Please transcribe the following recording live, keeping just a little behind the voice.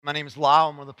My name is Lisle.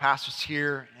 I'm one of the pastors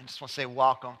here, and just want to say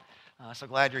welcome. So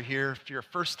glad you're here. If you're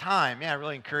first time, I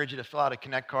really encourage you to fill out a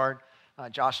Connect card.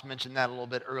 Josh mentioned that a little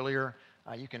bit earlier.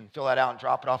 You can fill that out and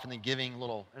drop it off in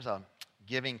the there's a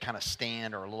giving kind of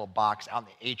stand or a little box out in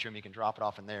the atrium. You can drop it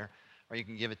off in there, or you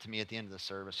can give it to me at the end of the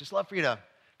service. Just love for you to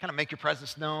kind of make your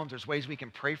presence known. There's ways we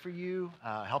can pray for you,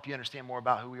 help you understand more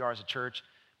about who we are as a church,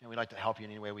 and we'd like to help you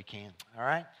in any way we can. All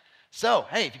right? So,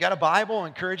 hey, if you got a Bible, I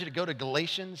encourage you to go to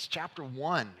Galatians chapter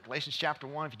 1. Galatians chapter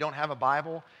 1. If you don't have a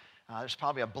Bible, there's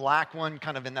probably a black one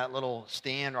kind of in that little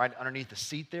stand right underneath the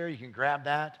seat there. You can grab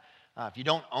that. If you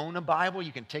don't own a Bible,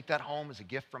 you can take that home as a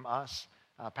gift from us.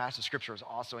 Passage Scripture is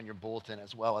also in your bulletin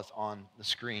as well as on the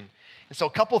screen. And so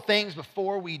a couple things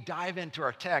before we dive into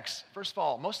our text. First of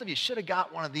all, most of you should have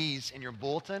got one of these in your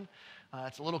bulletin.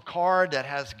 It's a little card that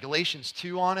has Galatians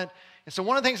 2 on it. And so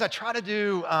one of the things I try to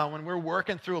do when we're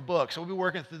working through a book, so we'll be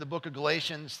working through the book of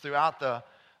Galatians throughout the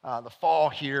fall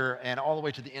here and all the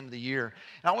way to the end of the year.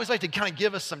 And I always like to kind of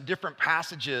give us some different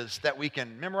passages that we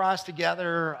can memorize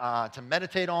together, to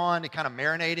meditate on, to kind of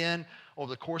marinate in over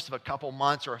the course of a couple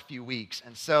months or a few weeks.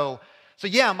 And so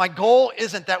my goal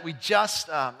isn't that we just,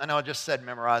 I know I just said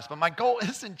memorize, but my goal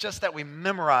isn't just that we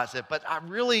memorize it, but I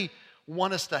really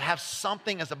want us to have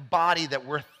something as a body that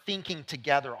we're thinking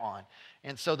together on.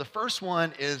 And so the first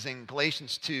one is in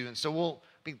Galatians 2. And so we'll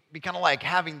be kind of like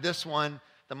having this one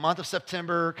the month of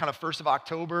September, kind of 1st of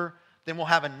October. Then we'll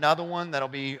have another one that'll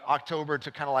be October to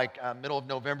kind of like middle of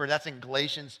November. That's in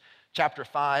Galatians chapter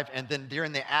 5. And then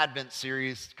during the Advent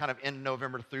series, kind of in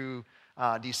November through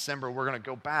December, we're going to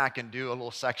go back and do a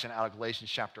little section out of Galatians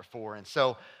chapter 4. And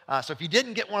so if you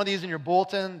didn't get one of these in your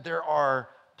bulletin, there are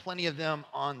plenty of them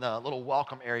on the little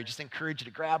welcome area. Just encourage you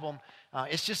to grab them.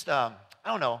 It's just, I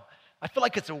don't know. I feel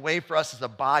like it's a way for us as a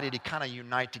body to kind of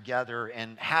unite together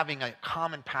and having a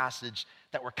common passage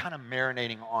that we're kind of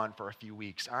marinating on for a few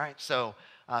weeks, all right? So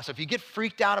if you get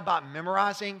freaked out about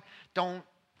memorizing, don't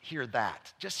hear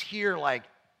that. Just hear like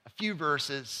a few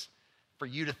verses for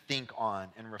you to think on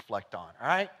and reflect on, all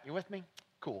right? You with me?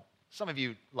 Cool. Some of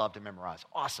you love to memorize.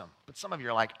 Awesome. But some of you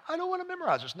are like, I don't want to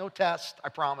memorize. There's no test, I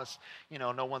promise.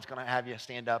 No one's going to have you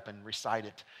stand up and recite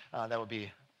it. That would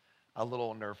be a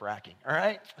little nerve-wracking, all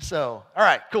right? So, all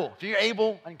right, cool. If you're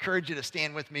able, I encourage you to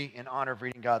stand with me in honor of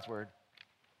reading God's Word.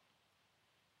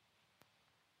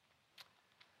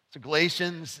 So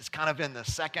Galatians is kind of in the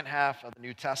second half of the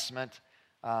New Testament.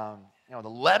 The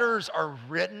letters are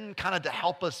written kind of to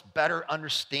help us better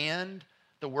understand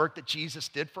the work that Jesus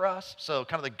did for us. So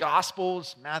kind of the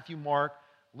Gospels, Matthew, Mark,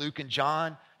 Luke, and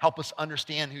John, help us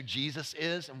understand who Jesus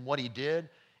is and what he did.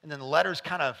 And then the letters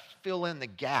kind of fill in the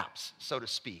gaps, so to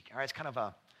speak. All right, it's kind of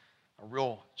a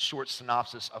real short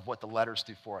synopsis of what the letters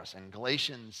do for us. And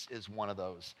Galatians is one of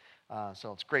those.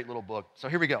 So it's a great little book. So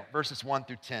here we go, verses 1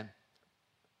 through 10.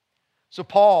 So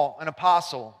Paul, an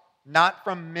apostle, not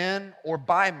from men or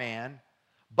by man,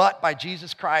 but by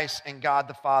Jesus Christ and God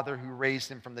the Father who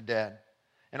raised him from the dead,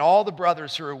 and all the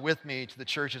brothers who are with me to the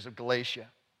churches of Galatia.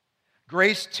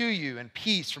 Grace to you and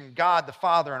peace from God the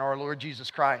Father and our Lord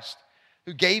Jesus Christ,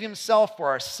 who gave himself for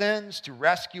our sins to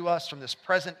rescue us from this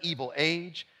present evil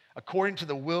age, according to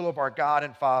the will of our God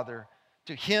and Father.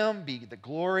 To him be the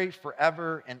glory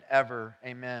forever and ever.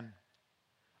 Amen.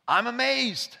 I'm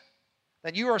amazed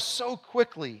that you are so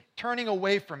quickly turning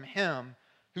away from him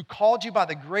who called you by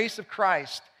the grace of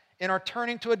Christ and are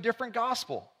turning to a different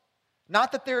gospel.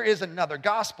 Not that there is another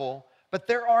gospel, but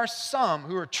there are some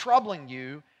who are troubling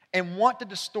you and want to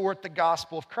distort the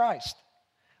gospel of Christ.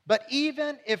 But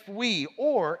even if we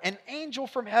or an angel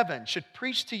from heaven should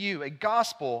preach to you a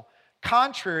gospel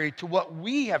contrary to what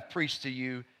we have preached to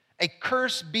you, a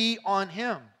curse be on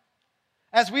him.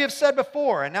 As we have said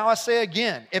before, and now I say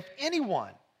again, if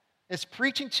anyone is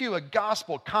preaching to you a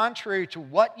gospel contrary to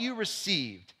what you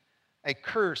received, a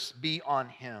curse be on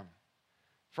him.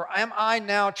 For am I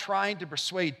now trying to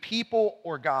persuade people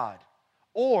or God?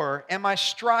 Or am I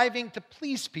striving to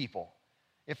please people?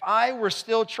 If I were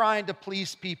still trying to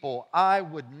please people, I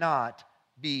would not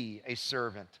be a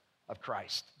servant of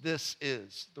Christ. This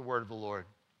is the word of the Lord.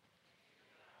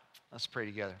 Let's pray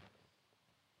together.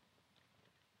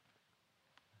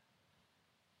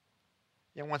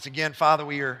 Once again, Father,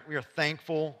 we are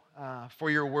thankful for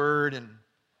your word and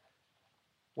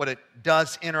what it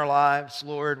does in our lives,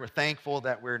 Lord. We're thankful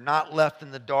that we're not left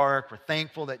in the dark. We're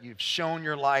thankful that you've shown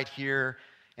your light here.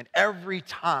 And every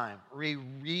time we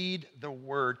read the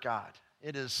word, God,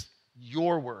 it is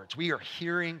your words. We are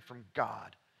hearing from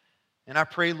God. And I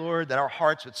pray, Lord, that our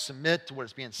hearts would submit to what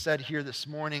is being said here this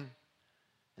morning,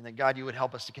 and that, God, you would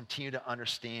help us to continue to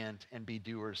understand and be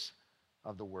doers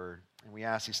of the word. And we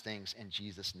ask these things in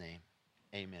Jesus' name.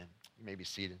 Amen. You may be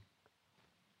seated.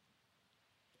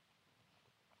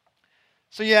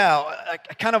 So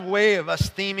a kind of way of us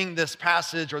theming this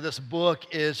passage or this book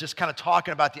is just kind of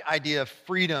talking about the idea of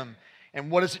freedom and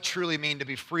what does it truly mean to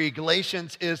be free.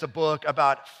 Galatians is a book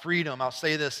about freedom. I'll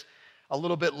say this a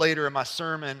little bit later in my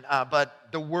sermon, but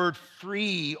the word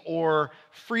free or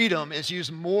freedom is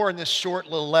used more in this short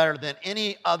little letter than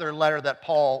any other letter that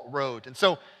Paul wrote. And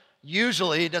so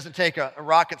usually it doesn't take a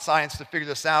rocket science to figure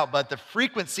this out, but the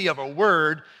frequency of a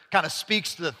word kind of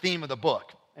speaks to the theme of the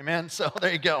book. Amen? So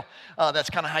there you go. That's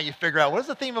kind of how you figure out what is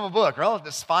the theme of a book. Well,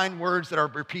 just find words that are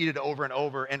repeated over and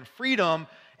over. And freedom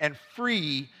and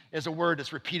free is a word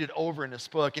that's repeated over in this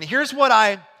book. And here's what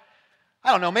I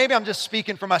don't know, maybe I'm just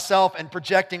speaking for myself and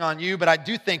projecting on you, but I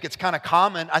do think it's kind of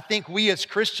common. I think we as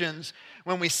Christians,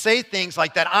 when we say things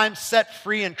like that, I'm set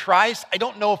free in Christ, I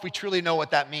don't know if we truly know what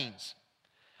that means.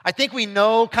 I think we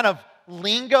know kind of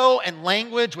lingo and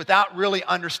language without really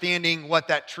understanding what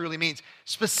that truly means.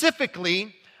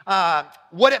 Specifically,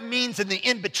 what it means in the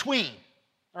in-between.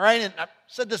 All right, and I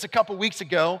said this a couple weeks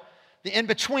ago. The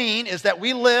in-between is that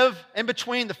we live in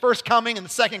between the first coming and the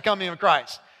second coming of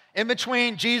Christ. In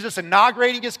between Jesus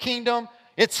inaugurating his kingdom,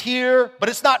 it's here, but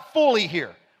it's not fully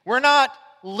here. We're not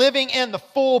living in the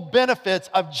full benefits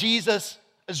of Jesus'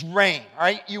 reign, all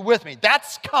right? You with me?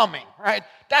 That's coming, right?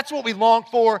 That's what we long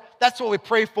for. That's what we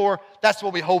pray for. That's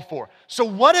what we hope for. So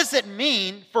what does it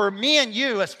mean for me and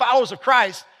you as followers of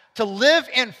Christ to live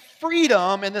in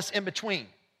freedom in this in-between?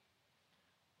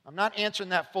 I'm not answering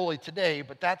that fully today,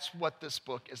 but that's what this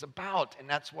book is about, and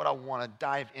that's what I want to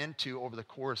dive into over the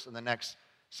course of the next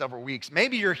several weeks.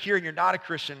 Maybe you're here and you're not a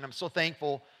Christian, and I'm so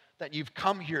thankful that you've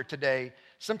come here today.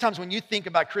 Sometimes when you think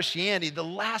about Christianity, the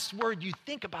last word you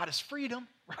think about is freedom,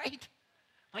 right?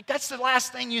 Like that's the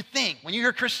last thing you think. When you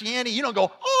hear Christianity, you don't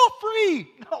go, oh, free.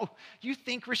 No, you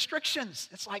think restrictions.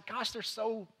 It's like, gosh, they're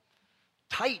so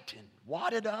tight and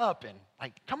wadded up and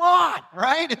like, come on,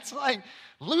 right? It's like,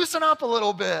 loosen up a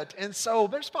little bit. And so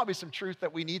there's probably some truth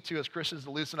that we need to as Christians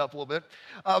to loosen up a little bit.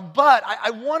 But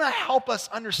I want to help us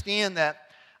understand that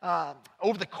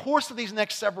over the course of these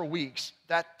next several weeks,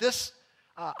 that this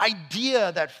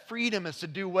idea that freedom is to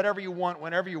do whatever you want,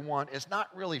 whenever you want, is not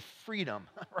really freedom,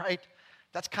 right?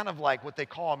 That's kind of like what they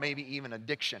call maybe even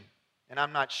addiction. And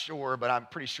I'm not sure, but I'm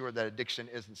pretty sure that addiction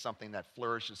isn't something that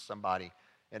flourishes somebody.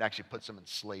 It actually puts them in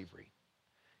slavery.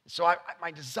 So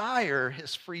my desire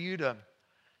is for you to,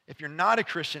 if you're not a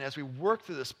Christian, as we work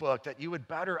through this book, that you would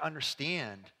better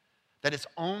understand that it's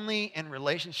only in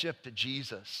relationship to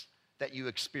Jesus that you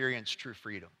experience true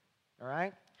freedom, all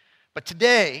right? But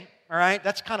today, all right,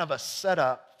 that's kind of a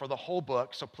setup for the whole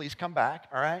book, so please come back,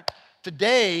 all right?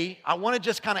 Today, I want to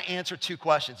just kind of answer two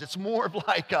questions. It's more of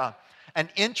like an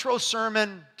intro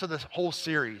sermon to the whole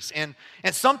series. And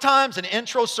sometimes an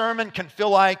intro sermon can feel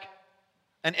like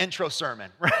an intro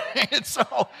sermon, right?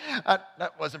 So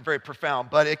that wasn't very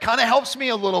profound, but it kind of helps me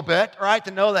a little bit, right,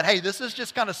 to know that, hey, this is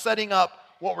just kind of setting up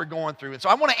what we're going through. And so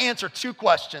I want to answer two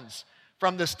questions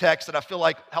from this text that I feel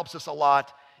like helps us a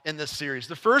lot in this series.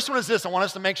 The first one is this. I want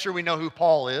us to make sure we know who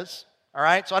Paul is, all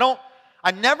right? So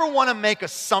I never want to make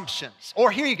assumptions.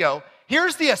 Or here you go.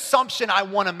 Here's the assumption I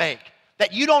want to make,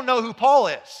 that you don't know who Paul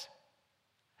is.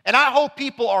 And I hope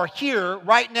people are here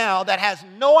right now that has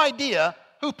no idea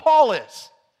who Paul is.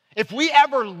 If we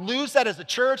ever lose that as a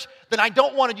church, then I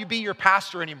don't want you to be your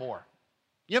pastor anymore.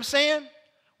 You know what I'm saying?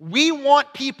 We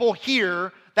want people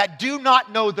here that do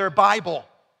not know their Bible.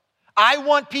 I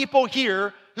want people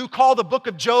here who call the book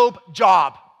of Job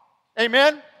job.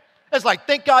 Amen? It's like,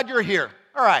 thank God you're here.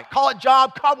 All right, call it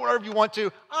job, call it whatever you want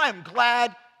to. I'm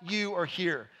glad you are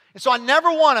here. And so I never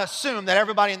want to assume that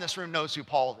everybody in this room knows who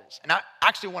Paul is. And I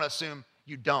actually want to assume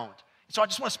you don't. And so I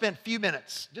just want to spend a few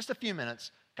minutes, just a few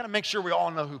minutes, kind of make sure we all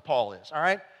know who Paul is, all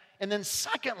right? And then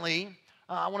secondly,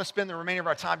 I want to spend the remainder of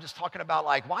our time just talking about,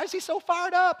 like, why is he so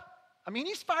fired up? I mean,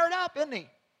 he's fired up, isn't he?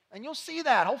 And you'll see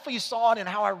that. Hopefully you saw it in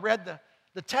how I read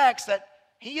the text, that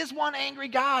he is one angry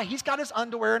guy. He's got his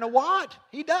underwear in a wad.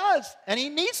 He does, and he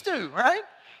needs to, right?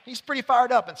 He's pretty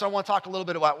fired up. And so I want to talk a little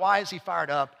bit about why is he fired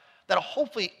up. That'll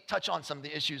hopefully touch on some of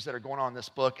the issues that are going on in this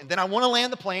book. And then I want to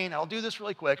land the plane. I'll do this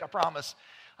really quick, I promise.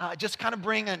 Just kind of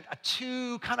bring a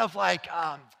two kind of like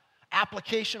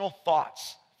applicational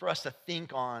thoughts for us to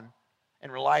think on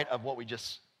in light of what we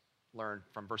just learned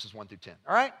from verses 1 through 10.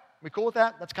 All right? We cool with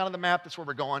that? That's kind of the map. That's where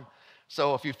we're going.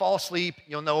 So if you fall asleep,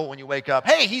 you'll know when you wake up,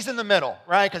 hey, he's in the middle,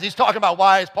 right? Because he's talking about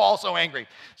why is Paul so angry.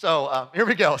 So here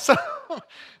we go. So, all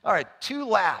right, 2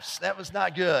 laughs. That was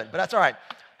not good, but that's all right.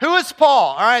 Who is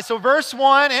Paul? All right, so verse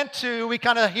 1 and 2, we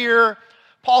kind of hear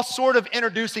Paul sort of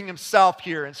introducing himself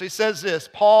here. And so he says this,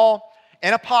 Paul,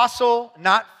 an apostle,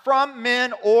 not from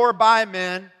men or by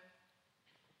men,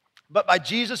 but by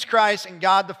Jesus Christ and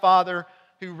God the Father,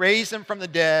 who raised him from the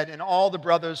dead, and all the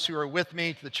brothers who are with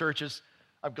me, to the churches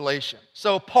of Galatia.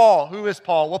 So Paul, who is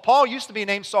Paul? Well, Paul used to be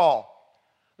named Saul,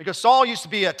 because Saul used to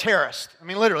be a terrorist. I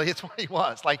mean, literally, it's what he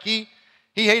was. Like, he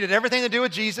hated everything to do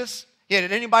with Jesus. He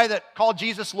hated anybody that called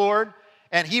Jesus Lord.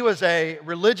 And he was a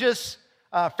religious,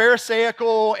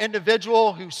 Pharisaical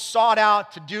individual who sought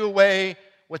out to do away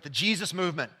with the Jesus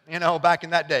movement, back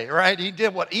in that day, right? He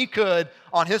did what he could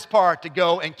on his part to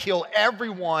go and kill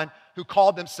everyone who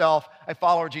called themselves a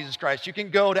follower of Jesus Christ. You can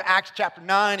go to Acts chapter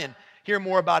 9 and hear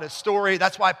more about his story.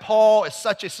 That's why Paul is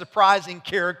such a surprising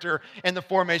character in the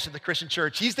formation of the Christian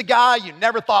church. He's the guy you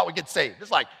never thought would get saved. It's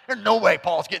like, there's no way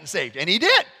Paul's getting saved. And he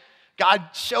did. God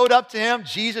showed up to him.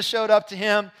 Jesus showed up to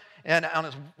him and on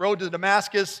his road to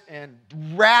Damascus and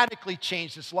radically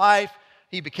changed his life.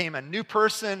 He became a new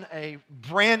person, a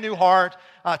brand new heart,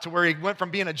 to where he went from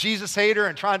being a Jesus hater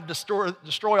and trying to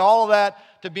destroy all of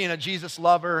that to being a Jesus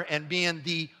lover and being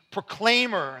the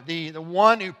proclaimer, the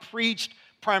one who preached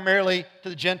primarily to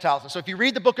the Gentiles. And so if you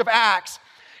read the book of Acts,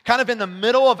 kind of in the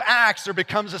middle of Acts, there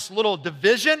becomes this little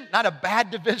division, not a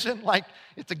bad division, like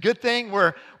it's a good thing,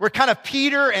 where kind of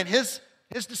Peter and his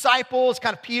disciples,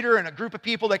 kind of Peter and a group of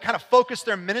people that kind of focused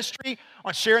their ministry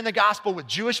on sharing the gospel with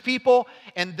Jewish people,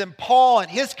 and then Paul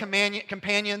and his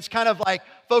companions kind of like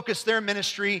focused their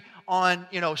ministry on,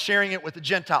 sharing it with the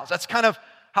Gentiles. That's kind of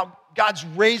how God's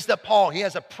raised up Paul. He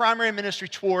has a primary ministry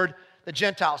toward the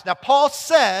Gentiles. Now, Paul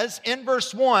says in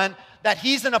verse 1 that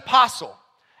he's an apostle.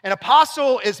 An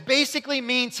apostle basically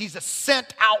means he's a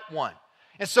sent out one.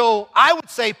 And so I would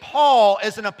say Paul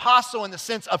is an apostle in the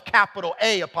sense of capital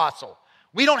A apostle.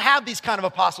 We don't have these kind of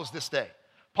apostles this day.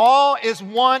 Paul is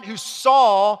one who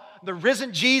saw the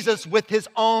risen Jesus with his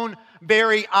own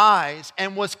very eyes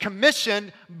and was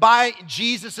commissioned by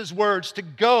Jesus' words to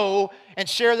go and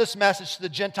share this message to the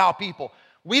Gentile people.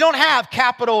 We don't have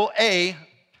capital A,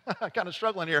 I'm kind of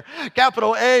struggling here,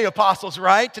 capital A apostles,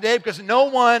 right, today, because no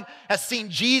one has seen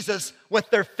Jesus with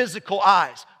their physical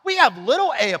eyes. We have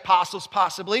little a apostles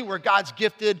possibly, where God's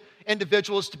gifted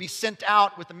individuals to be sent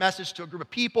out with the message to a group of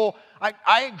people.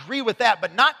 I agree with that,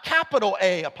 but not capital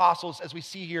A apostles as we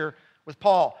see here with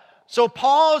Paul. So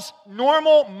Paul's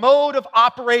normal mode of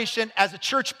operation as a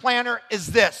church planner is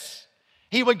this.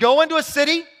 He would go into a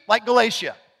city like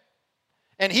Galatia,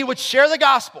 and he would share the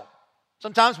gospel,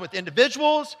 sometimes with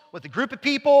individuals, with a group of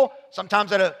people,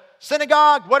 sometimes at a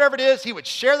synagogue, whatever it is. He would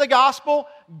share the gospel.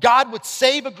 God would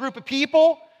save a group of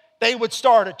people. They would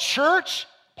start a church.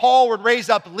 Paul would raise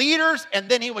up leaders, and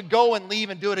then he would go and leave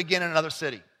and do it again in another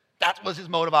city. That was his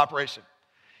mode of operation.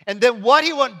 And then what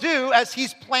he would do as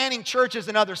he's planning churches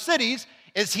in other cities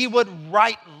is he would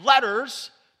write letters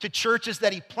to churches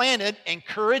that he planted,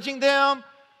 encouraging them,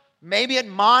 maybe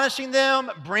admonishing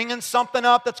them, bringing something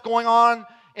up that's going on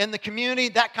in the community,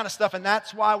 that kind of stuff. And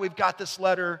that's why we've got this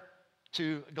letter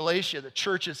to Galatia, the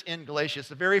churches in Galatia. It's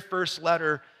the very first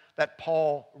letter that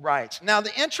Paul writes. Now,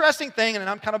 the interesting thing, and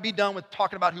I'm kind of be done with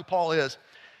talking about who Paul is.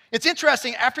 It's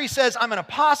interesting, after he says, I'm an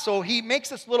apostle, he makes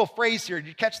this little phrase here. Did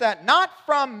you catch that? Not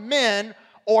from men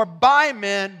or by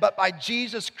men, but by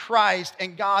Jesus Christ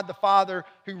and God the Father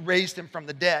who raised him from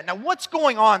the dead. Now, what's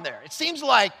going on there? It seems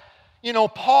like,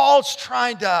 Paul's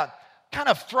trying to kind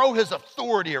of throw his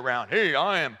authority around. Hey,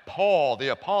 I am Paul, the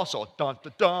apostle. Dun,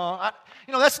 dun, dun.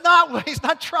 That's not what he's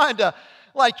not trying to,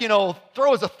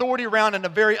 throw his authority around in a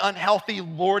very unhealthy,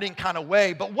 lording kind of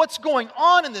way. But what's going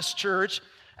on in this church,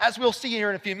 as we'll see here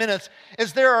in a few minutes,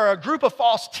 is there are a group of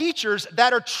false teachers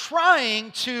that are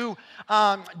trying to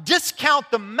discount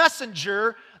the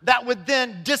messenger that would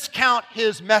then discount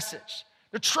his message.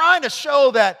 They're trying to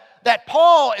show that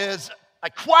Paul is a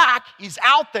quack. He's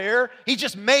out there. He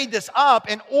just made this up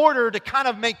in order to kind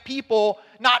of make people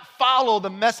not follow the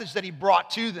message that he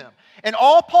brought to them. And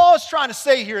all Paul is trying to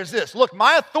say here is this. Look,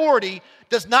 my authority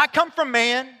does not come from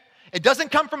man. It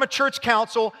doesn't come from a church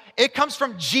council. It comes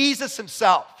from Jesus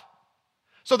himself.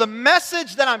 So the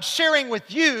message that I'm sharing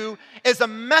with you is a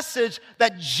message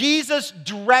that Jesus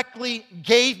directly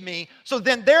gave me. So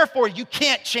then, therefore, you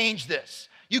can't change this.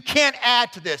 You can't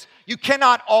add to this. You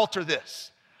cannot alter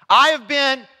this. I have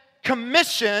been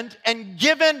commissioned and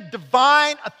given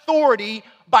divine authority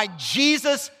by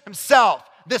Jesus himself.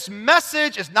 This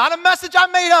message is not a message I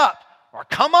made up or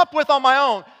come up with on my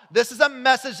own. This is a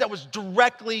message that was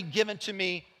directly given to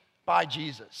me by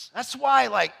Jesus. That's why,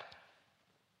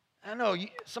 I know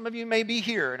some of you may be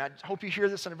here, and I hope you hear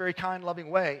this in a very kind,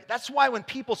 loving way. That's why when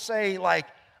people say,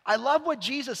 I love what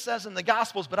Jesus says in the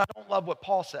Gospels, but I don't love what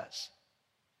Paul says.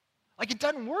 It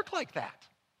doesn't work like that.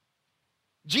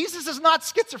 Jesus is not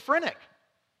schizophrenic.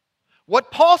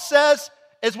 What Paul says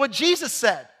is what Jesus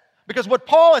said, because what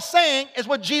Paul is saying is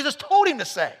what Jesus told him to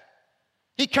say.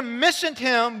 He commissioned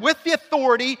him with the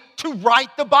authority to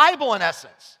write the Bible, in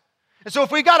essence. And so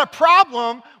if we got a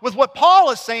problem with what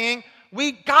Paul is saying,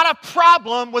 we got a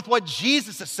problem with what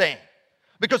Jesus is saying.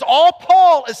 Because all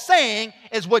Paul is saying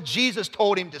is what Jesus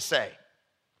told him to say.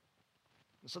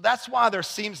 So that's why there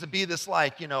seems to be this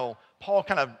Paul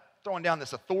kind of throwing down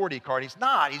this authority card. He's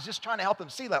not. He's just trying to help them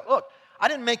see that, look, I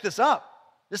didn't make this up.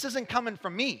 This isn't coming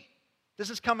from me. This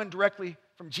is coming directly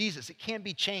from Jesus. It can't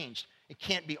be changed. It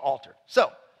can't be altered.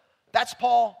 So that's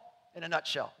Paul in a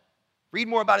nutshell. Read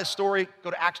more about his story.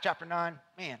 Go to Acts chapter 9.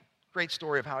 Man, great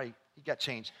story of how he got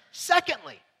changed.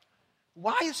 Secondly,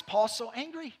 why is Paul so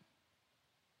angry?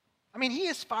 I mean, he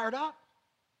is fired up.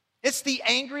 It's the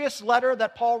angriest letter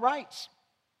that Paul writes.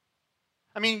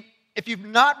 I mean, if you've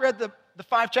not read the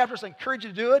 5 chapters, I encourage you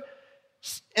to do it.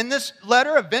 In this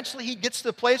letter, eventually he gets to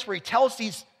the place where he tells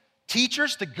these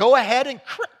teachers to go ahead and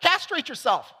castrate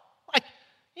yourself.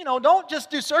 Don't just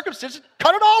do circumcision,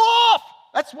 cut it all off.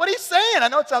 That's what he's saying. I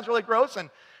know it sounds really gross, and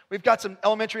we've got some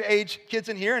elementary age kids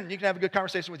in here, and you can have a good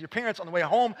conversation with your parents on the way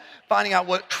home, finding out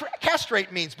what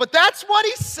castrate means. But that's what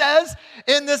he says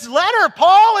in this letter.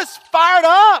 Paul is fired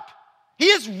up. He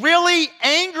is really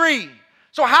angry.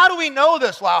 So how do we know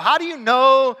this, Lisle? How do you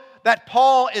know that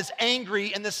Paul is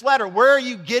angry in this letter? Where are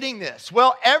you getting this?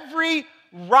 Well, every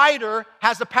writer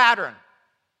has a pattern.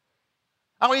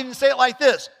 I don't even say it like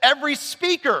this. Every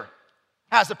speaker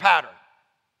has a pattern.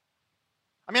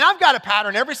 I mean, I've got a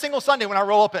pattern every single Sunday when I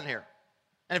roll up in here.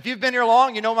 And if you've been here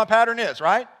long, you know what my pattern is,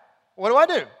 right? What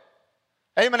do?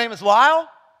 Hey, my name is Lisle,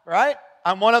 right?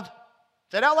 I'm one of,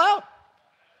 say it out loud.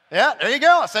 Yeah, there you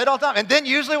go. I say it all the time. And then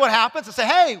usually what happens, I say,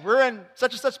 hey, we're in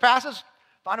such and such passage.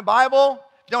 Find a Bible.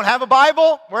 If you don't have a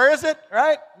Bible, where is it?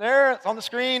 Right? There, it's on the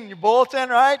screen, your bulletin,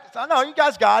 right? So, no, you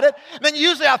guys got it. And then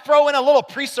usually I throw in a little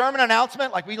pre-sermon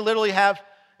announcement like we literally have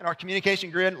in our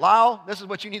communication grid. Lisle, this is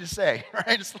what you need to say,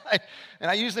 right? It's and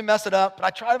I usually mess it up, but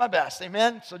I try my best,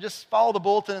 amen? So just follow the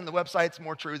bulletin, and the website's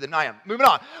more true than I am. Moving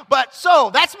on. But so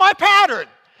that's my pattern.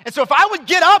 And so if I would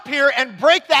get up here and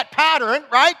break that pattern,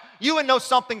 right, you would know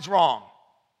something's wrong.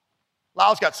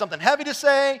 Lisle's got something heavy to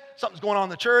say, something's going on in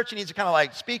the church, he needs to kind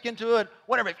of speak into it,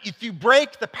 whatever. If you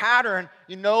break the pattern,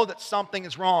 you know that something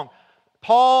is wrong.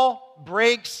 Paul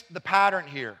breaks the pattern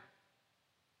here.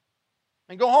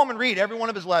 And go home and read every one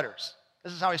of his letters.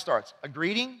 This is how he starts. A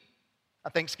greeting, a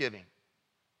thanksgiving.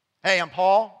 Hey, I'm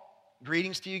Paul.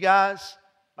 Greetings to you guys,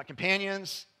 my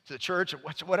companions, to the church,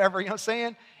 whatever, you know what I'm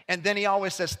saying? And then he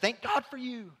always says, thank God for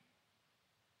you.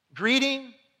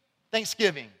 Greeting,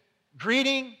 thanksgiving.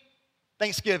 Greeting,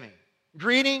 thanksgiving.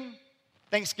 Greeting,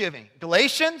 thanksgiving.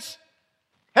 Galatians,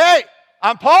 hey,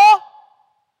 I'm Paul.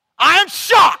 I am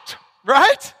shocked,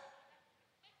 right?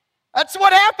 That's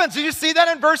what happens. You see that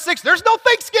in verse 6. There's no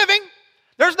thanksgiving.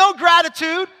 There's no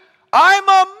gratitude. I'm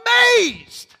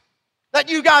amazed that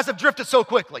you guys have drifted so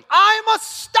quickly. I'm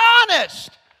astonished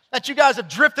that you guys have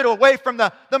drifted away from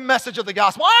the message of the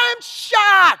gospel. I'm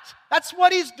shocked. That's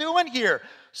what he's doing here.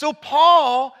 So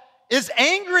Paul is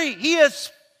angry. He is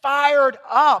fired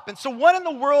up. And so what in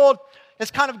the world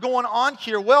is kind of going on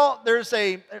here? Well,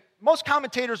 most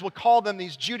commentators would call them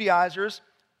these Judaizers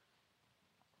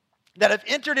that have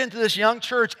entered into this young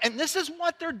church, and this is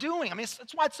what they're doing. I mean,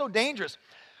 that's why it's so dangerous.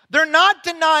 They're not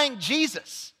denying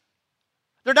Jesus.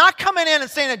 They're not coming in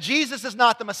and saying that Jesus is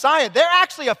not the Messiah. They're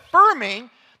actually affirming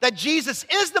that Jesus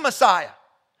is the Messiah.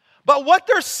 But what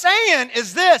they're saying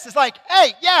is this. It's like,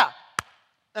 hey, yeah,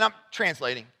 and I'm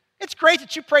translating. It's great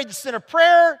that you prayed the sinner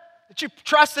prayer, that you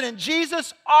trusted in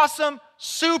Jesus. Awesome,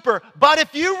 super. But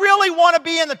if you really want to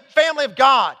be in the family of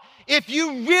God, if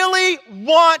you really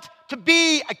want to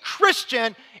be a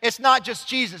Christian, it's not just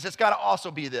Jesus. It's got to also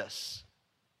be this.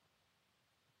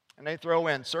 And they throw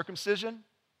in circumcision.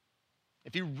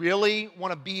 If you really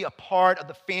want to be a part of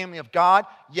the family of God,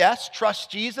 yes,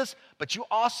 trust Jesus, but you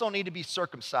also need to be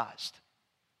circumcised.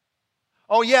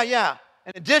 Oh, yeah.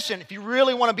 In addition, if you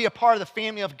really want to be a part of the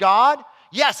family of God,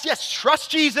 yes, trust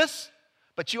Jesus,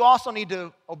 but you also need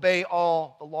to obey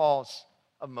all the laws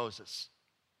of Moses.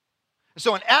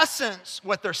 So in essence,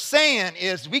 what they're saying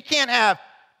is we can't have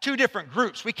two different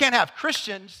groups. We can't have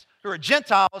Christians who are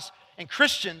Gentiles and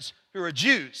Christians who are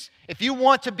Jews. If you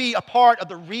want to be a part of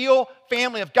the real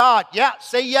family of God, yeah,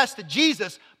 say yes to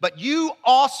Jesus, but you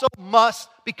also must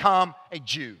become a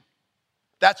Jew.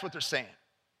 That's what they're saying.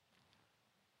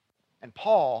 And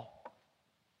Paul,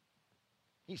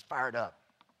 he's fired up.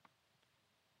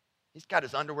 He's got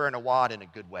his underwear in a wad in a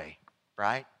good way,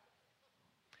 right?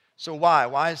 So why?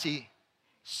 Why is he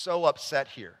so upset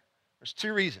here? There's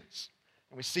two reasons.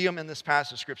 And we see him in this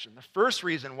passage of Scripture. The first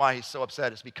reason why he's so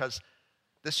upset is because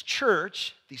this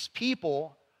church, these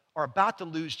people, are about to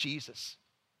lose Jesus.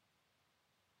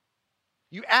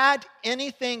 You add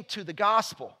anything to the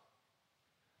gospel,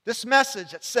 this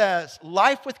message that says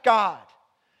life with God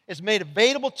is made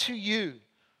available to you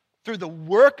through the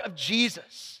work of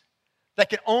Jesus that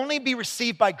can only be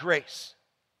received by grace.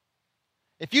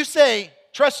 If you say,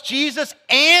 trust Jesus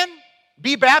and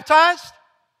be baptized,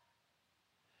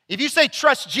 if you say,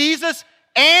 trust Jesus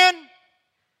and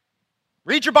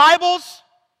read your Bibles,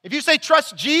 if you say,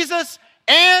 trust Jesus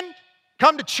and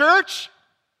come to church,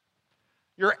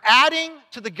 you're adding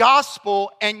to the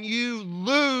gospel and you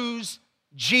lose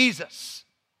Jesus.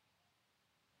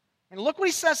 And look what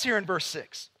he says here in verse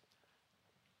 6.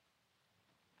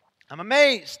 I'm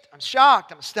amazed, I'm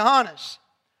shocked, I'm astonished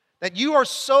that you are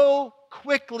so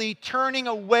quickly turning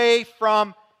away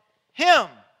from him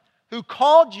who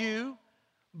called you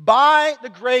by the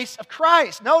grace of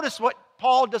Christ. Notice what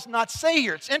Paul does not say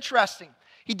here. It's interesting.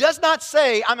 He does not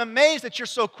say, I'm amazed that you're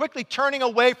so quickly turning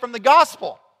away from the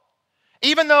gospel.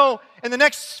 Even though in the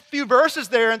next few verses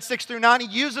there in 6 through 9, he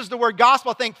uses the word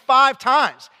gospel, I think, 5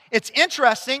 times. It's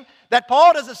interesting that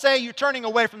Paul doesn't say you're turning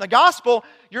away from the gospel,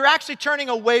 you're actually turning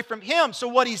away from him. So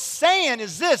what he's saying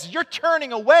is this, you're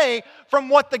turning away from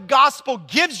what the gospel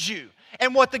gives you.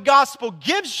 And what the gospel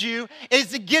gives you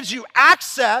is it gives you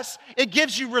access, it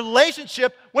gives you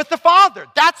relationship with the Father.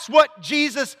 That's what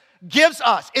Jesus gives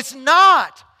us. It's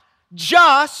not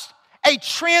just a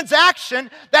transaction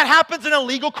that happens in a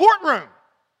legal courtroom.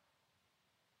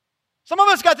 Some of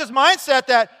us got this mindset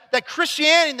that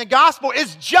Christianity and the gospel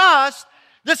is just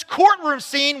this courtroom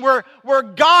scene where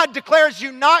God declares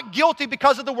you not guilty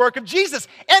because of the work of Jesus.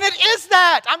 And it is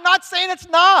that. I'm not saying it's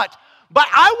not. But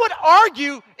I would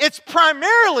argue it's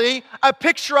primarily a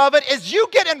picture of it as you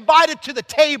get invited to the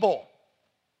table.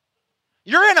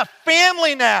 You're in a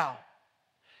family now.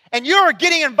 And you're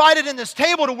getting invited in this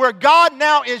table to where God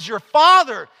now is your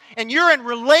Father. And you're in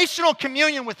relational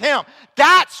communion with Him.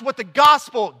 That's what the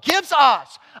gospel gives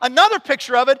us. Another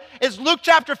picture of it is Luke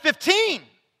chapter 15.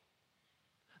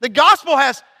 The gospel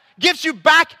gives you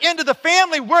back into the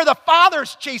family where the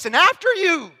Father's chasing after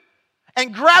you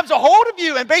and grabs a hold of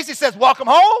you and basically says, welcome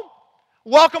home,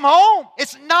 welcome home.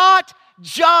 It's not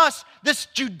just this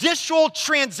judicial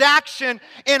transaction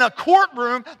in a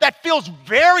courtroom that feels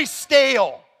very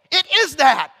stale. It is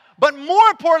that. But more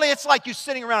importantly, it's like you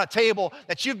sitting around a table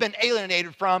that you've been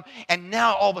alienated from, and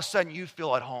now all of a sudden you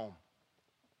feel at home.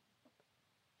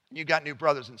 You got new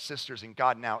brothers and sisters, and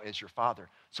God now is your Father.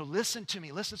 So listen to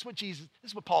me. Listen, this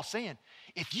is what Paul's saying.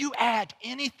 If you add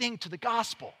anything to the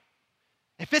gospel,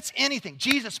 if it's anything,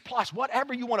 Jesus plus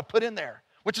whatever you want to put in there,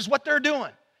 which is what they're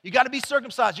doing. You got to be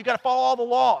circumcised. You got to follow all the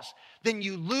laws. Then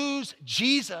you lose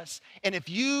Jesus. And if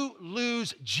you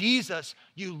lose Jesus,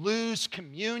 you lose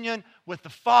communion with the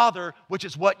Father, which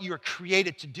is what you're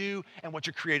created to do and what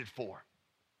you're created for.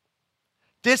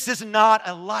 This is not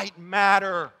a light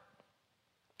matter.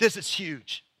 This is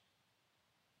huge.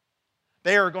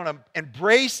 They are going to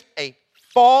embrace a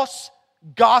false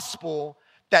gospel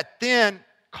that then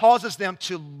causes them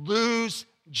to lose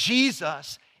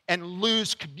Jesus and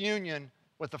lose communion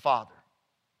with the Father.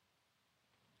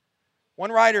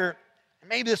 One writer, and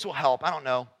maybe this will help, I don't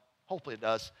know, hopefully it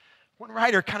does. One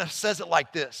writer kind of says it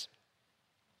like this.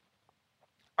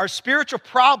 Our spiritual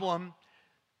problem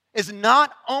is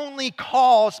not only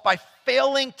caused by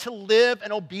failing to live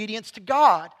in obedience to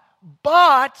God,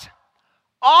 but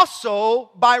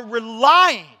also by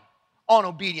relying on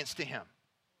obedience to Him.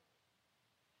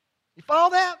 You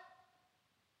follow that?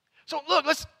 So look,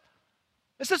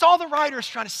 this is all the writer is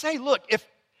trying to say. Look,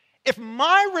 if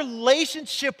my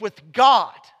relationship with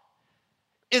God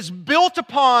is built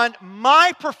upon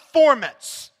my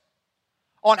performance,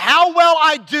 on how well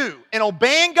I do in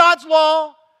obeying God's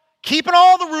law, keeping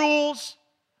all the rules,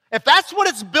 if that's what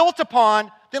it's built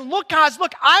upon, then look, guys,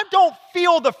 I don't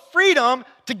feel the freedom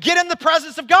to get in the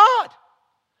presence of God.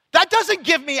 That doesn't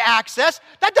give me access.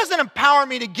 That doesn't empower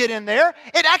me to get in there.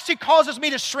 It actually causes me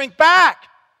to shrink back.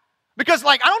 Because,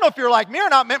 I don't know if you're like me or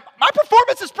not, man, my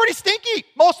performance is pretty stinky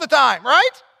most of the time, right?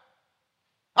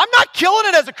 I'm not killing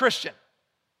it as a Christian.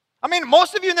 I mean,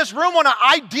 most of you in this room want to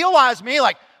idealize me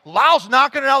like Lyle's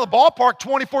knocking it out of the ballpark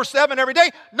 24/7 every day.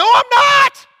 No, I'm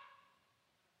not.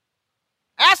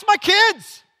 Ask my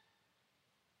kids.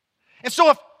 And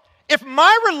so if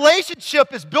my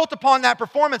relationship is built upon that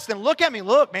performance, then look at me.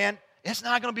 Look, man, it's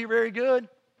not going to be very good.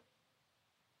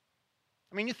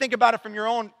 I mean, you think about it from your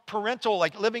own parental,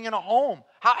 living in a home.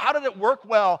 How did it work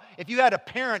well if you had a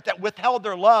parent that withheld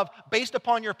their love based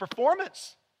upon your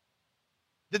performance?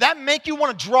 Did that make you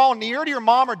want to draw near to your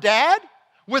mom or dad?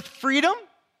 with freedom?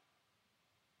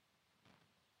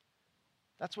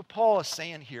 That's what Paul is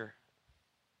saying here.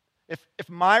 If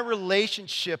my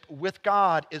relationship with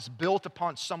God is built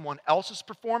upon someone else's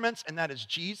performance, and that is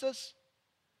Jesus,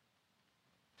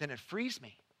 then it frees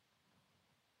me.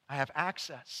 I have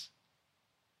access.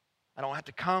 I don't have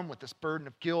to come with this burden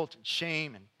of guilt and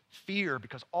shame and fear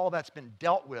because all that's been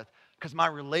dealt with, because my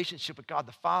relationship with God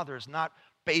the Father is not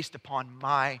based upon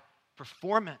my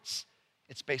performance.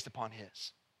 It's based upon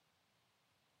His.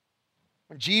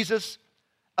 When Jesus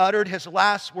uttered His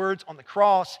last words on the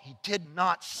cross, He did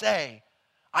not say,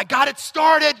 I got it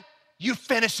started, you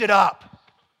finish it up.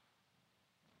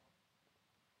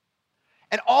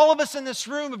 And all of us in this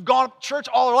room have gone to church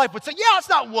all our life would say, yeah, that's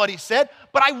not what He said,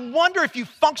 but I wonder if you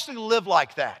functionally live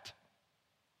like that.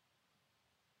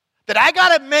 That I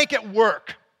got to make it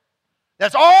work.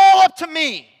 That's all up to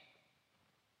me.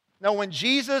 No, when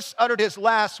Jesus uttered His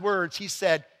last words, He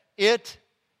said, it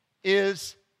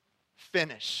is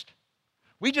finished.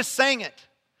 We just sang it.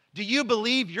 Do you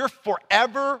believe you're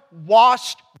forever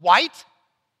washed white?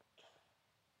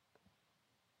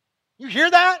 You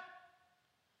hear that?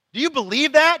 Do you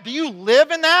believe that? Do you live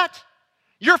in that?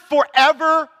 You're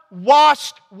forever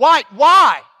washed white.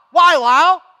 Why? Why,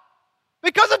 Lisle?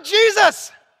 Because of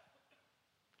Jesus.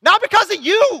 Not because of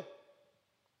you.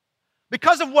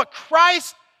 Because of what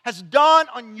Christ has done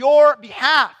on your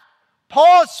behalf.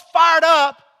 Paul is fired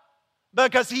up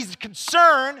because he's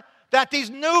concerned that these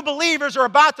new believers are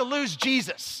about to lose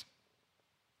Jesus.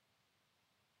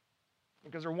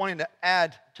 Because they're wanting to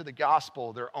add to the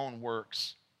gospel their own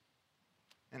works.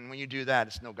 And when you do that,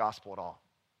 it's no gospel at all.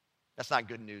 That's not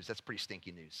good news. That's pretty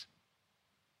stinky news.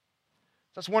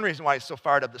 So that's one reason why he's so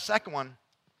fired up. The second one,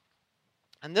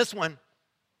 and this one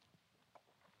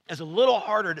is a little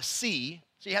harder to see,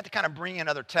 so you have to kind of bring in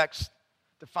other texts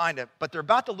to find it, but they're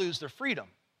about to lose their freedom,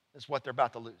 is what they're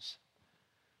about to lose.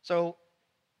 So,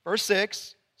 verse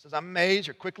 6 says, I'm amazed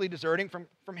you're quickly deserting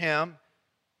from Him.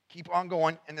 Keep on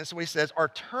going, and this is what he says, are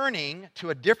turning to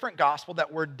a different gospel.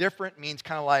 That word different means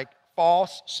kind of like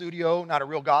false, pseudo, not a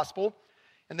real gospel.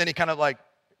 And then he kind of like,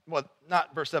 well,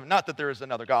 not verse 7, not that there is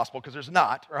another gospel, because there's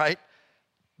not, right?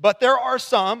 But there are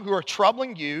some who are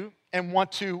troubling you and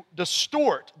want to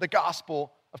distort the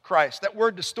gospel of Christ. That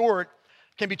word distort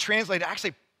can be translated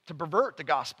actually to pervert the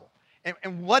gospel.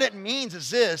 And what it means is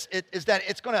this, is that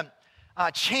it's going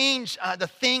to change the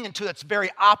thing into its very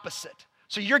opposite.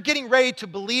 So you're getting ready to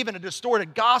believe in a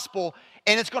distorted gospel,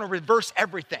 and it's going to reverse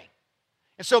everything.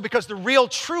 And so because the real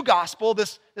true gospel,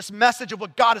 this message of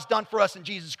what God has done for us in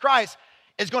Jesus Christ,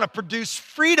 is going to produce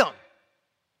freedom.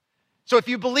 So if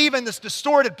you believe in this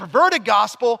distorted, perverted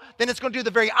gospel, then it's going to do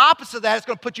the very opposite of that. It's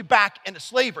going to put you back into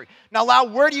slavery. Now, Lisle,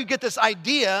 where do you get this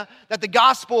idea that the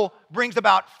gospel brings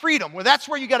about freedom? Well, that's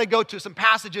where you got to go to some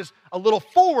passages a little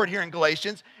forward here in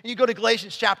Galatians. And you go to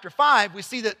Galatians chapter 5, we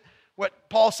see that what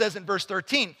Paul says in verse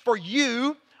 13, for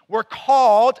you were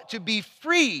called to be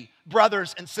free,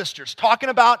 brothers and sisters. Talking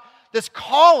about this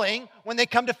calling when they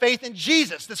come to faith in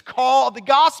Jesus. This call of the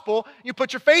gospel, you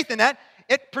put your faith in that,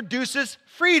 it produces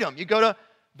freedom. You go to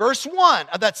verse 1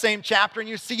 of that same chapter and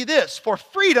you see this. For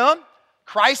freedom,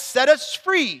 Christ set us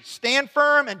free. Stand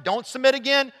firm and don't submit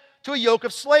again to a yoke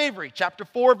of slavery. Chapter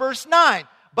 4, verse 9.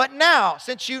 But now,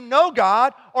 since you know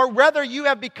God, or whether you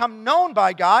have become known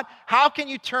by God, how can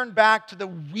you turn back to the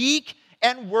weak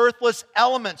and worthless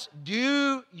elements?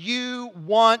 Do you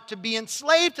want to be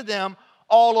enslaved to them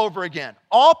all over again?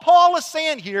 All Paul is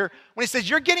saying here, when he says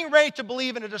you're getting ready to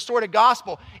believe in a distorted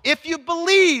gospel, if you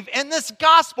believe in this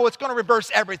gospel, it's going to reverse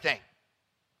everything.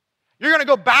 You're going to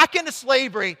go back into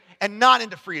slavery and not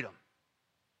into freedom.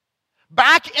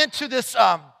 Back into this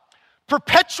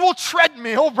perpetual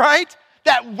treadmill, right?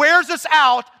 That wears us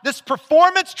out, this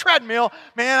performance treadmill.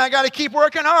 Man, I got to keep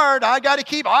working hard. I got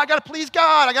to please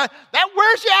God. That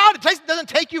wears you out. It doesn't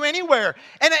take you anywhere.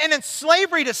 And in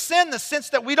slavery to sin, the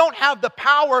sense that we don't have the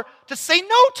power to say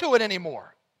no to it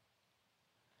anymore.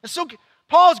 And so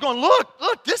Paul's going,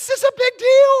 look, this is a big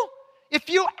deal. If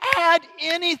you add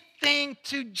anything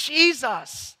to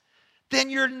Jesus,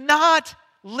 then you're not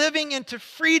living into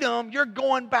freedom. You're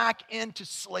going back into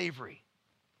slavery.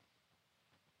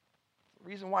 The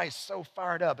reason why he's so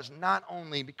fired up is not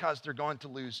only because they're going to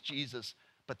lose Jesus,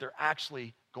 but they're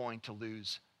actually going to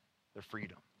lose their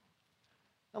freedom.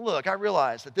 Now look, I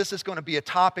realize that this is going to be a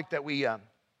topic that we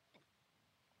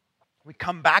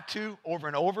come back to over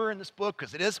and over in this book,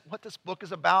 because it is what this book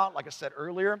is about, like I said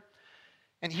earlier.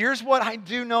 And here's what I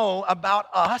do know about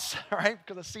us, right,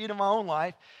 because I see it in my own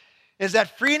life, is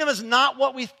that freedom is not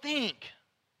what we think.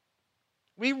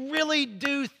 We really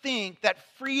do think that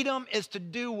freedom is to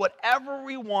do whatever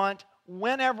we want,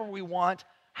 whenever we want,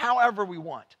 however we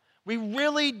want. We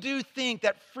really do think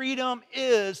that freedom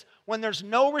is when there's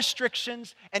no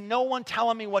restrictions and no one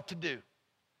telling me what to do.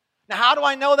 Now, how do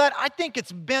I know that? I think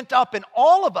it's bent up in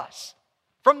all of us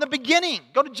from the beginning.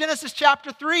 Go to Genesis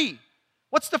chapter 3.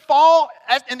 What's the fall,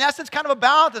 in essence, kind of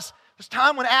about? This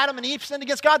time when Adam and Eve sinned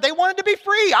against God. They wanted to be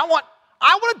free. I want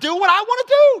to do what I want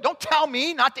to do. Don't tell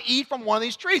me not to eat from one of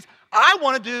these trees. I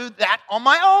want to do that on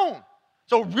my own.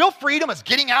 So real freedom is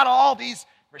getting out of all these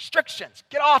restrictions.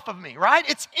 Get off of me, right?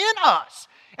 It's in us.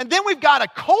 And then we've got a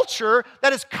culture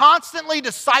that is constantly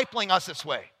discipling us this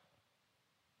way.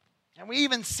 And we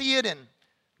even see it in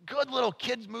good little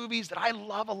kids' movies that I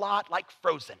love a lot, like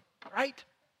Frozen, right?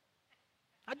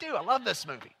 I do. I love this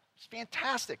movie. It's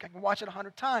fantastic. I can watch it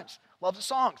 100 times. Love the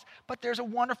songs. But there's a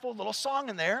wonderful little song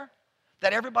in there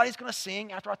that everybody's going to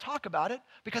sing after I talk about it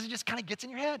because it just kind of gets in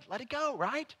your head. Let it go,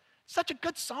 right? Such a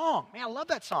good song. Man, I love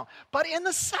that song. But in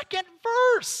the second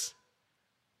verse,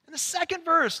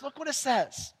 look what it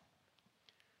says.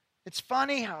 It's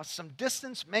funny how some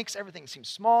distance makes everything seem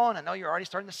small, and I know you're already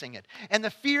starting to sing it. And the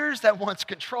fears that once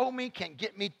control me can't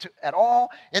get me at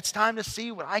all. It's time to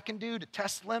see what I can do to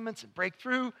test limits and break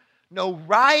through. No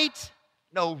right,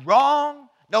 no wrong,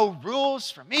 no rules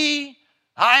for me.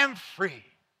 I am free.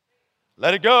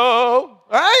 Let it go. All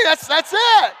right, that's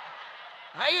it.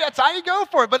 Hey, that's how you go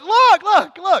for it. But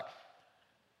look.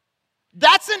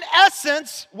 That's in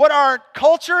essence what our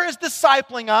culture is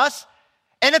discipling us.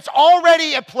 And it's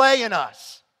already at play in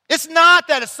us. It's not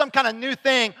that it's some kind of new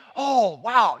thing. Oh,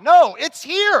 wow. No, it's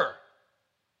here.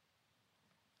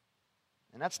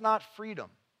 And that's not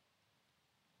freedom.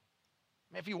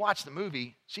 I mean, if you watch the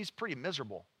movie, she's pretty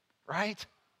miserable, right?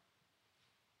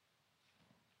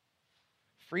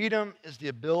 Freedom is the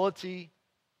ability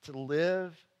to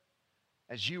live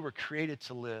as you were created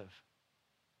to live.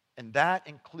 And that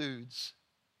includes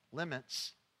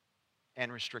limits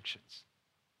and restrictions.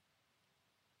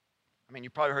 I mean,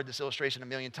 you've probably heard this illustration a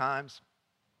million times,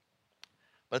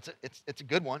 but it's a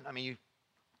good one. I mean,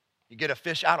 you get a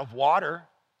fish out of water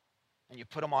and you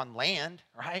put them on land,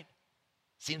 right?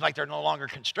 Seems like they're no longer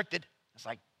constricted. It's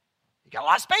like, you got a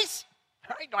lot of space,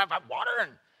 right? You don't have water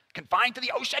and confined to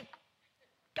the ocean.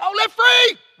 Go live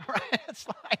free, right? It's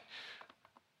like,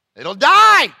 it'll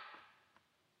die.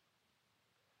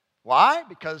 Why?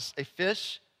 Because a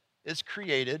fish is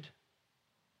created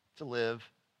to live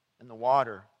in the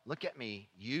water. Look at me.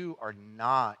 You are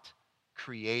not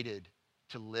created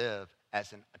to live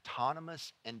as an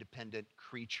autonomous, independent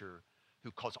creature who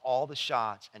calls all the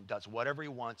shots and does whatever he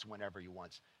wants whenever he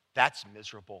wants. That's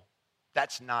miserable.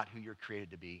 That's not who you're created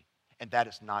to be. And that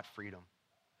is not freedom.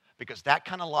 Because that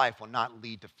kind of life will not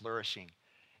lead to flourishing.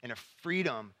 And if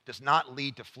freedom does not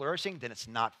lead to flourishing, then it's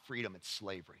not freedom, it's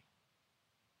slavery.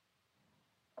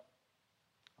 I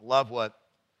love what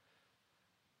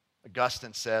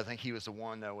Augustine says. I think he was the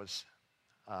one that was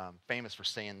famous for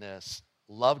saying this: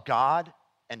 love God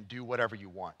and do whatever you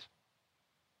want.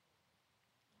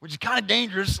 Which is kind of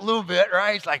dangerous a little bit,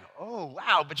 right? It's like, oh,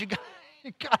 wow, but you got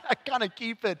to kind of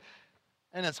keep it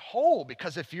in its whole,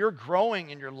 because if you're growing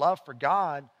in your love for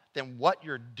God, then what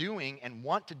you're doing and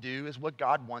want to do is what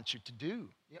God wants you to do.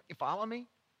 You follow me?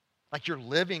 Like you're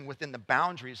living within the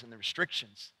boundaries and the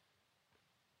restrictions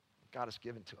that God has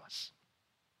given to us.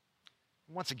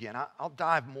 Once again, I'll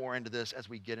dive more into this as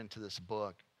we get into this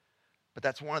book, but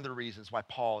that's one of the reasons why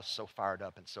Paul is so fired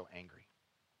up and so angry.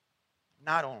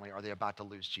 Not only are they about to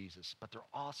lose Jesus, but they're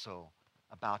also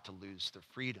about to lose their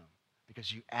freedom,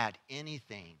 because you add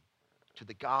anything to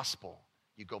the gospel,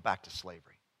 you go back to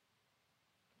slavery.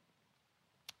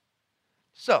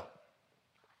 So,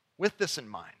 with this in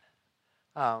mind,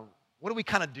 what do we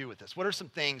kind of do with this? What are some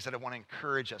things that I want to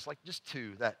encourage us, like just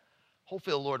two, that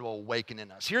hopefully the Lord will awaken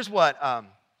in us? Here's what I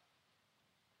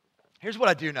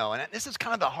do know, and this is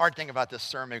kind of the hard thing about this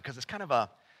sermon, because it's kind of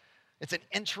it's an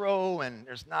intro, and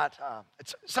there's not,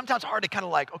 it's sometimes hard to kind of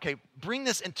like, okay, bring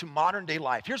this into modern day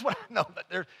life. Here's what I know,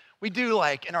 that we do,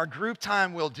 like in our group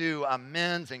time, we'll do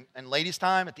men's and ladies'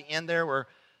 time at the end there, where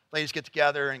ladies get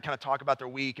together and kind of talk about their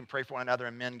week and pray for one another,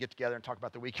 and men get together and talk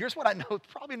about their week. Here's what I know, it's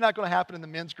probably not going to happen in the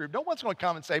men's group. No one's going to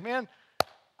come and say, man,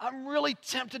 I'm really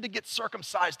tempted to get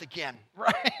circumcised again,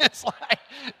 right? It's like,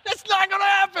 that's not going to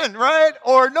happen, right?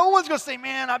 Or no one's going to say,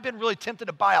 man, I've been really tempted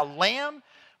to buy a lamb,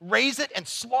 raise it, and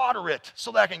slaughter it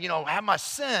so that I can, have my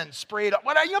sin sprayed up.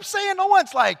 What are you saying? No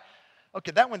one's like,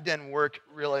 okay, that one didn't work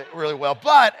really, really well.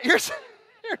 But here's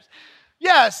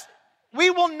yes, we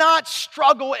will not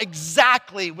struggle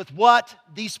exactly with what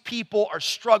these people are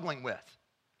struggling with.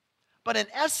 But in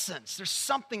essence, there's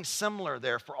something similar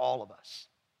there for all of us.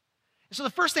 And so the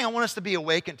first thing I want us to be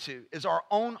awakened to is our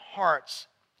own hearts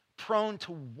prone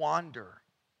to wander,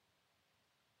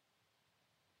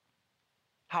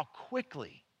 how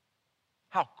quickly,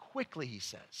 he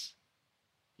says,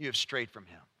 you have strayed from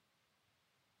him.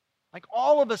 Like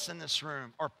all of us in this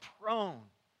room are prone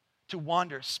to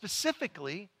wander.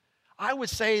 Specifically, I would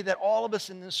say that all of us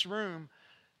in this room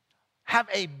have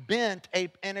a bent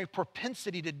and a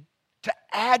propensity to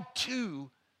add to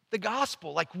the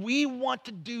gospel. Like we want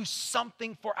to do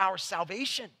something for our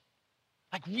salvation.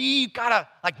 Like we gotta,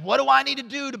 like what do I need to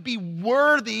do to be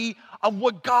worthy of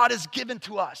what God has given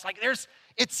to us? Like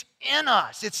it's in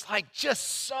us. It's like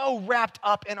just so wrapped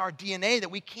up in our DNA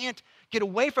that we can't get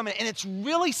away from it. And it's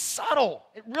really subtle.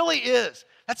 It really is.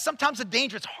 That's sometimes a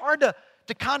danger. It's hard to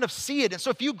kind of see it. And so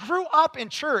if you grew up in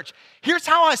church, here's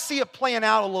how I see it playing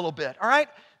out a little bit, all right?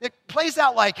 It plays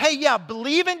out like, hey, yeah,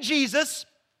 believe in Jesus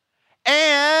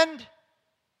and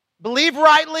believe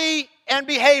rightly and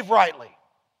behave rightly.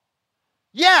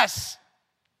 Yes,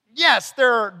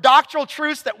 there are doctrinal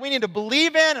truths that we need to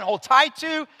believe in and hold tight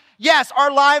to. Yes,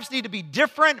 our lives need to be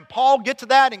different, and Paul will get to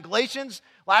that in Galatians,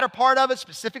 latter part of it,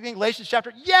 specifically in Galatians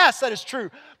chapter. Yes, that is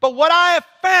true. But what I have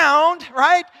found,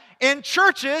 right, in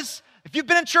churches, if you've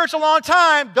been in church a long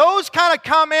time, those kind of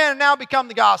come in and now become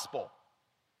the gospel.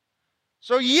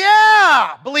 So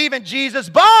yeah, believe in Jesus,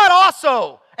 but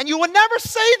also, and you would never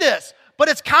say this, but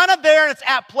it's kind of there and it's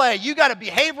at play. You got to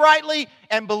behave rightly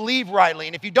and believe rightly.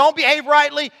 And if you don't behave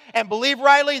rightly and believe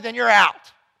rightly, then you're out.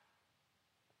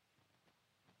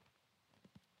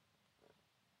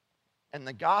 And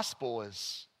the gospel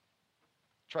is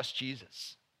trust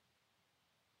Jesus.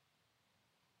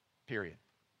 Period.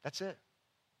 That's it.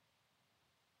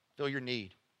 Feel your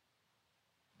need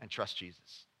and trust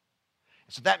Jesus.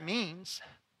 And so that means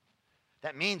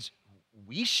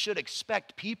we should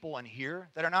expect people in here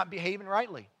that are not behaving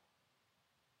rightly.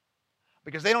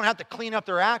 Because they don't have to clean up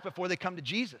their act before they come to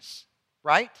Jesus,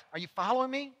 right? Are you following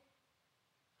me?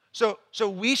 So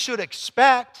we should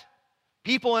expect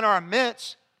people in our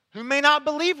midst who may not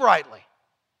believe rightly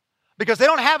because they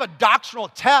don't have a doctrinal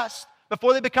test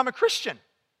before they become a Christian.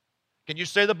 Can you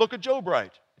say the book of Job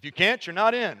right? If you can't, you're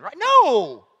not in, right?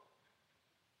 No.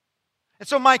 And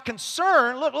so my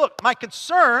concern, my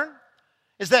concern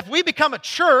is that if we become a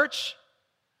church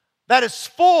that is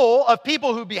full of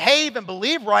people who behave and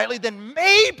believe rightly, then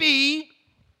maybe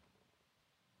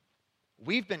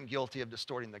we've been guilty of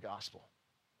distorting the gospel.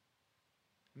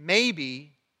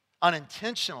 Maybe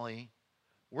unintentionally,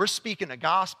 we're speaking a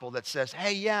gospel that says,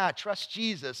 hey, yeah, trust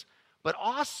Jesus, but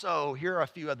also here are a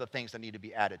few other things that need to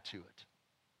be added to it.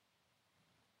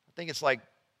 I think it's like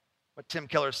what Tim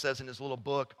Keller says in his little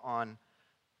book on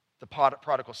the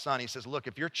prodigal son. He says, look,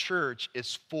 if your church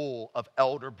is full of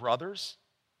elder brothers,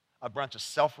 a bunch of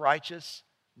self-righteous,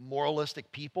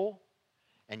 moralistic people,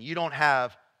 and you don't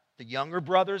have the younger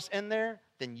brothers in there,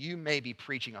 then you may be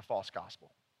preaching a false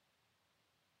gospel.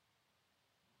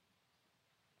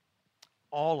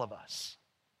 All of us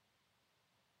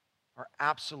are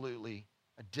absolutely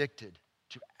addicted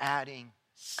to adding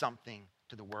something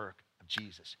to the work of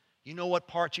Jesus. You know what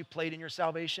part you played in your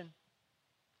salvation?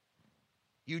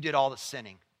 You did all the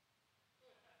sinning.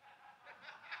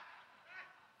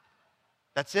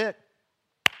 That's it.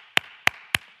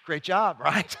 Great job,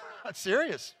 right? That's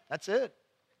serious. That's it.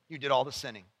 You did all the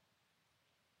sinning.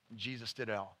 Jesus did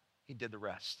it all. He did the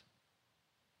rest.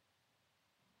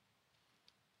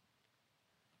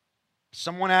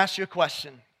 Someone asked you a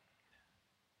question.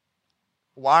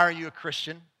 Why are you a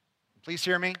Christian? Please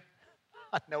hear me.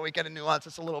 I know we got to nuance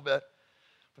this a little bit.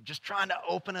 I'm just trying to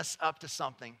open us up to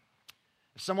something.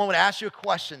 If someone would ask you a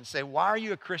question, say, why are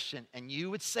you a Christian? And you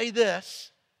would say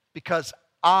this, because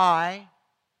I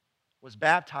was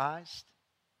baptized,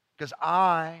 because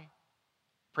I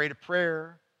prayed a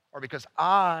prayer, or because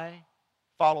I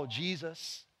follow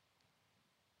Jesus,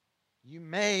 you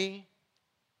may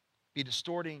be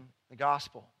distorting the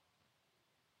gospel.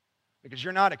 Because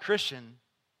you're not a Christian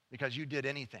because you did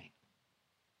anything.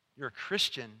 You're a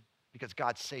Christian because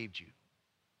God saved you.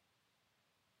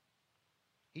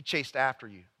 He chased after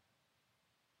you.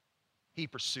 He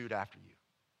pursued after you.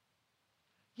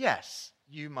 Yes,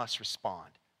 you must respond.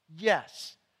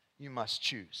 Yes, you must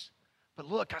choose. But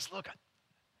look, guys,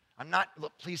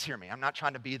 please hear me. I'm not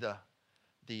trying to be the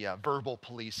verbal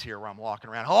police here where I'm walking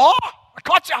around. Oh, I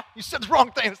caught you. You said the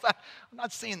wrong thing. I'm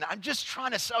not saying that. I'm just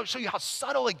trying to show you how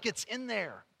subtle it gets in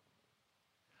there.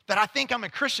 That I think I'm a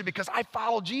Christian because I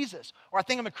follow Jesus. Or I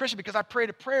think I'm a Christian because I prayed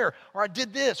a prayer. Or I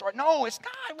did this. Or no, it's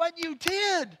not what you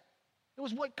did. It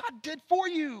was what God did for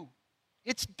you.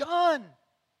 It's done.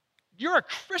 You're a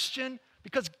Christian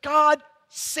because God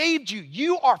saved you.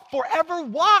 You are forever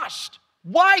washed.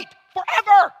 White.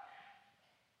 Forever.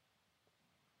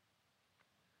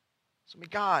 So may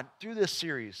God, through this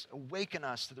series, awaken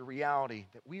us to the reality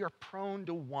that we are prone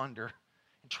to wonder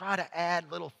and try to add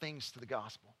little things to the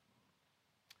gospel.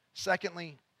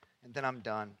 Secondly, and then I'm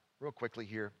done real quickly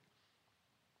here.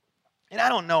 And I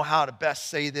don't know how to best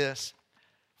say this.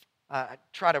 I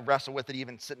try to wrestle with it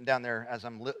even sitting down there as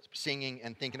I'm singing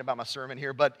and thinking about my sermon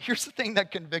here. But here's the thing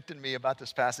that convicted me about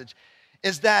this passage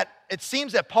is that it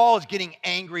seems that Paul is getting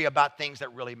angry about things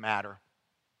that really matter.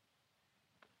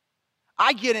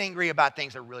 I get angry about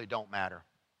things that really don't matter.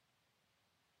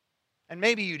 And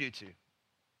maybe you do too.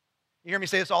 You hear me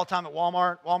say this all the time at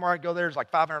Walmart. Walmart, go there, there's like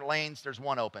 500 lanes, there's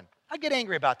one open. I get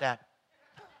angry about that.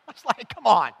 I was like, come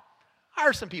on,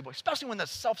 hire some people, especially when the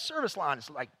self-service line is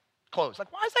like closed.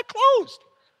 Like, why is that closed?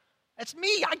 That's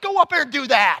me. I go up there and do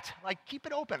that. Like, keep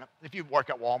it open. If you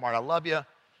work at Walmart, I love you.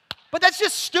 But that's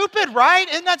just stupid, right?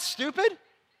 Isn't that stupid?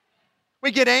 We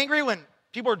get angry when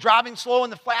people are driving slow in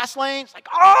the fast lanes, like,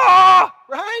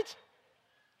 right?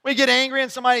 We get angry and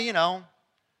somebody,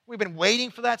 we've been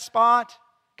waiting for that spot,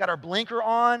 got our blinker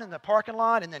on in the parking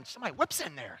lot, and then somebody whips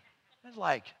in there. It's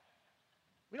like,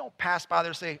 we don't pass by there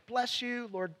and say, bless you,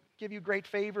 Lord, give you great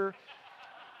favor.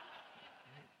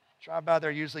 Drive by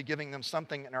there usually giving them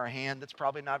something in our hand that's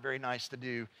probably not very nice to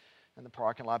do in the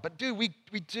parking lot. But dude,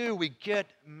 we get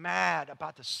mad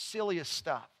about the silliest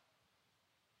stuff.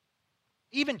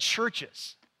 Even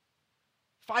churches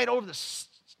fight over the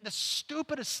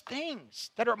stupidest things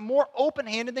that are more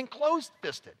open-handed than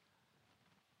closed-fisted.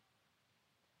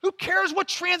 Who cares what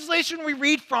translation we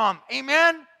read from?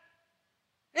 Amen?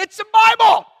 It's the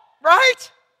Bible,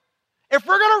 right? If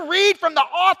we're going to read from the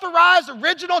authorized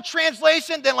original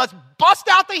translation, then let's bust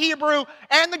out the Hebrew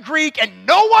and the Greek, and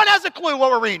no one has a clue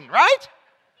what we're reading, right?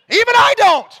 Even I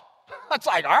don't. It's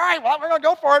like, all right, well, we're going to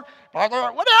go for it.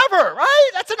 Whatever, right?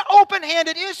 That's an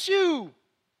open-handed issue.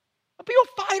 But people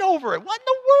fight over it. What in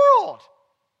the world?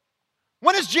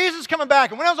 When is Jesus coming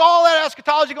back? And when is all that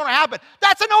eschatology going to happen?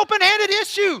 That's an open-handed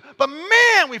issue. But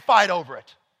man, we fight over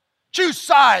it. Choose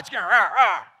sides.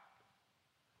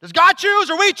 Does God choose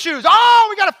or we choose? Oh,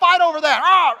 we got to fight over that.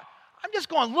 Oh, I'm just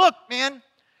going, look, man,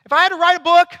 if I had to write a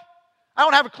book, I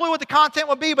don't have a clue what the content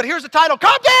would be, but here's the title.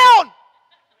 Calm down!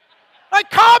 Like,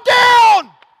 calm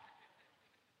down!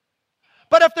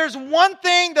 But if there's one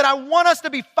thing that I want us to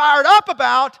be fired up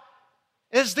about,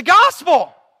 is the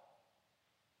gospel.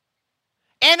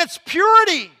 And its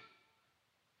purity.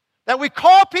 That we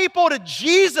call people to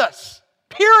Jesus.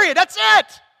 Period. That's it.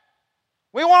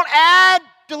 We won't add,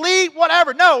 delete,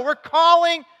 whatever. No, we're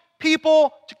calling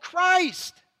people to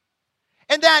Christ.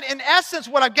 And that, in essence,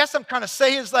 what I guess I'm trying to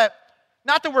say is that,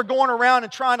 not that we're going around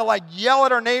and trying to like yell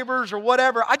at our neighbors or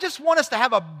whatever. I just want us to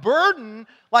have a burden,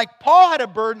 like Paul had a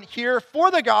burden here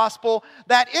for the gospel,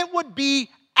 that it would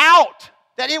be out,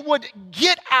 that it would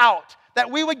get out, that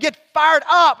we would get fired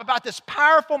up about this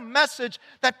powerful message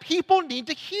that people need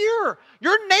to hear.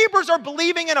 Your neighbors are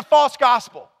believing in a false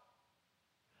gospel.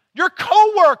 Your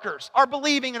coworkers are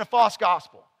believing in a false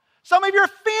gospel. Some of your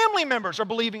family members are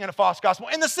believing in a false gospel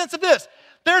in the sense of this.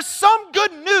 There's some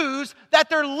good news that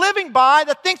they're living by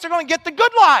that thinks they're going to get the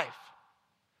good life.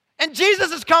 And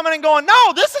Jesus is coming and going,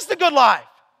 no, this is the good life.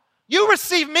 You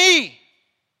receive me.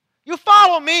 You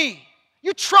follow me.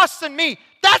 You trust in me.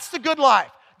 That's the good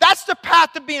life. That's the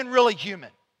path to being really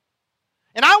human.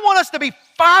 And I want us to be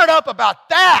fired up about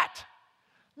that.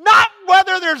 Not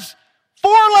whether there's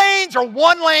 4 lanes or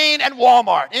 1 lane at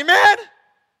Walmart. Amen?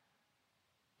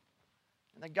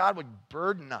 And that God would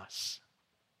burden us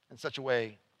in such a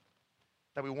way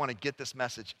that we want to get this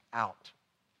message out.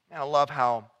 And I love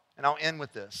how, and I'll end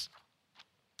with this.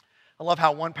 I love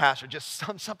how one pastor just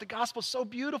sums up the gospel so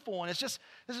beautiful. And it's just,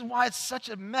 this is why it's such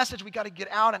a message we got to get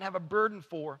out and have a burden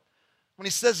for. When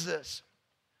he says this,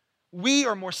 we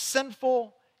are more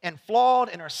sinful and flawed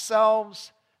in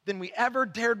ourselves than we ever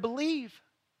dared believe.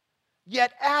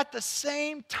 Yet at the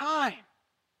same time,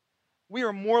 we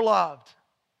are more loved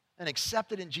and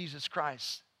accepted in Jesus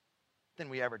Christ than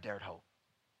we ever dared hope.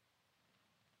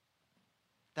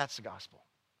 That's the gospel.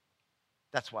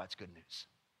 That's why it's good news.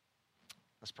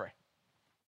 Let's pray.